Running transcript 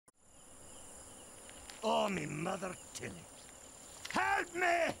Oh, me mother Tilly. Help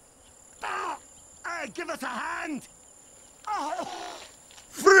me! Ah, give us a hand! Oh.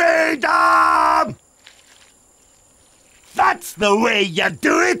 Freedom! That's the way you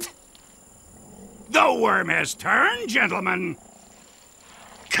do it! The worm has turned, gentlemen.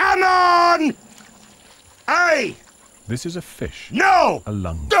 Come on! Aye! This is a fish. No! A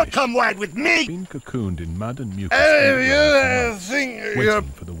lungfish. Don't come wide with me! Been cocooned in mud and mucus underground for months,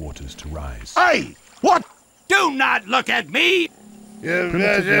 waiting for the waters to rise. Aye! What? Do not look at me!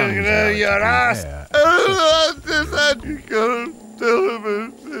 Primitive lungs allow it to your ass!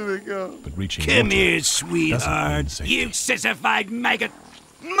 but reaching Come water here, doesn't sweetheart. mean safety. You sissified maggot.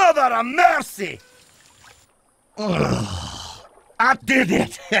 Mother of mercy! Ugh, I did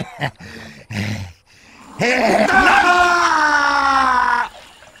it!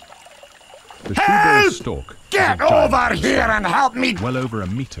 The shoebill stork is a Get giant over fish, here and help me! well over a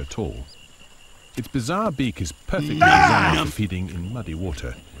meter tall. Its bizarre beak is perfectly designed for feeding in muddy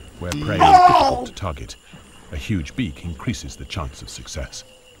water, where prey is difficult to target. A huge beak increases the chance of success.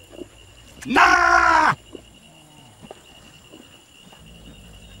 Nah!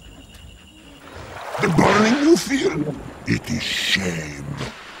 The burning you feel, it is shame.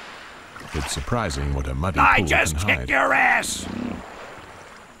 It's surprising what a muddy I pool just can kicked hide. your ass.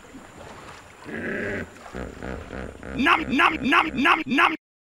 Num, num, num, num, num.